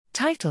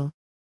Title: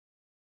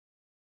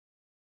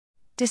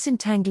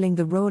 Disentangling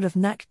the role of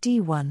NAc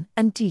D1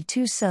 and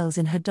D2 cells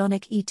in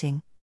hedonic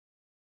eating.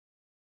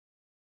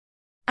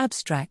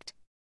 Abstract: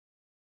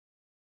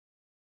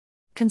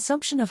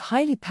 Consumption of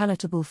highly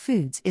palatable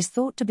foods is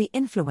thought to be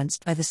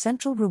influenced by the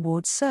central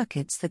reward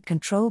circuits that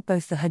control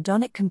both the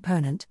hedonic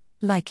component,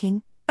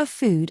 liking, of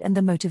food and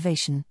the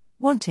motivation,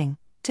 wanting,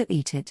 to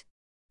eat it.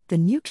 The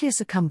nucleus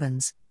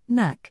accumbens,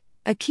 NAC,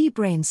 a key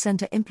brain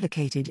center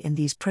implicated in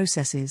these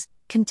processes,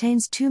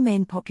 contains two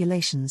main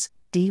populations,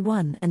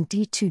 D1 and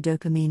D2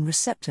 dopamine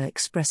receptor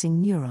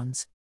expressing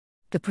neurons.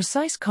 The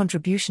precise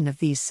contribution of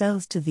these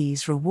cells to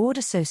these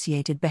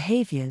reward-associated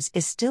behaviors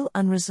is still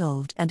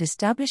unresolved, and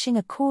establishing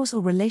a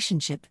causal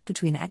relationship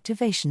between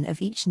activation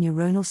of each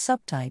neuronal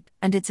subtype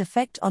and its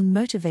effect on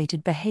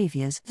motivated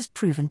behaviors has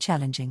proven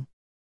challenging.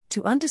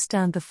 To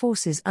understand the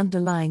forces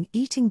underlying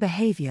eating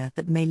behavior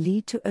that may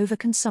lead to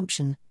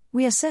overconsumption,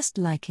 we assessed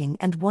liking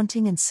and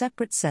wanting in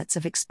separate sets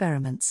of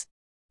experiments.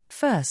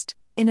 First,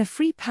 in a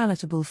free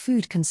palatable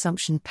food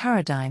consumption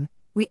paradigm,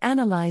 we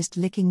analyzed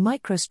licking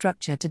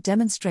microstructure to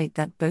demonstrate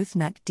that both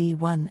NAc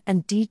D1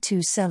 and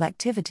D2 cell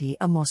activity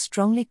are more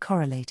strongly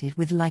correlated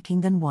with liking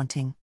than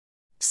wanting.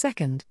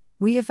 Second,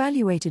 we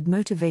evaluated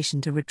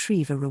motivation to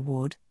retrieve a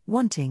reward,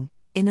 wanting,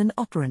 in an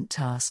operant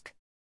task.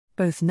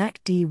 Both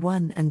NAc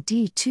D1 and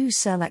D2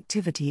 cell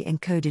activity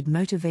encoded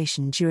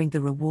motivation during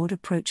the reward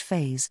approach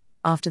phase,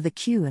 after the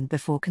cue and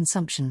before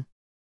consumption.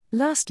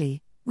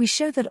 Lastly, we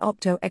showed that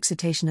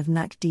opto-excitation of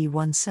NAc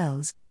D1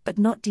 cells, but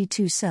not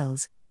D2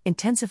 cells,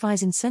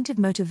 intensifies incentive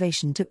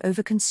motivation to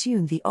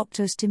overconsume the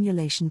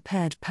opto-stimulation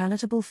paired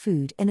palatable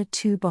food in a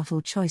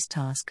two-bottle choice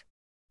task.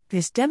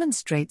 This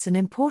demonstrates an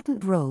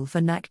important role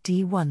for NAc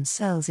D1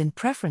 cells in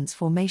preference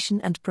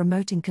formation and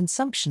promoting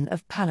consumption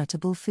of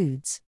palatable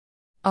foods.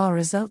 Our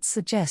results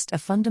suggest a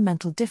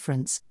fundamental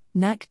difference.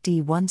 NAc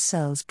D1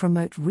 cells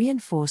promote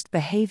reinforced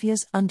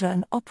behaviors under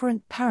an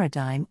operant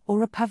paradigm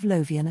or a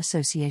Pavlovian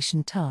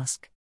association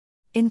task.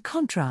 In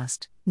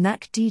contrast,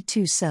 NAc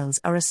D2 cells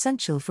are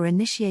essential for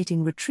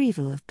initiating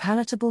retrieval of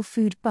palatable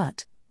food,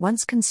 but,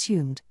 once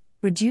consumed,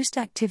 reduced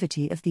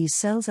activity of these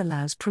cells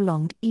allows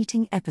prolonged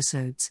eating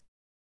episodes.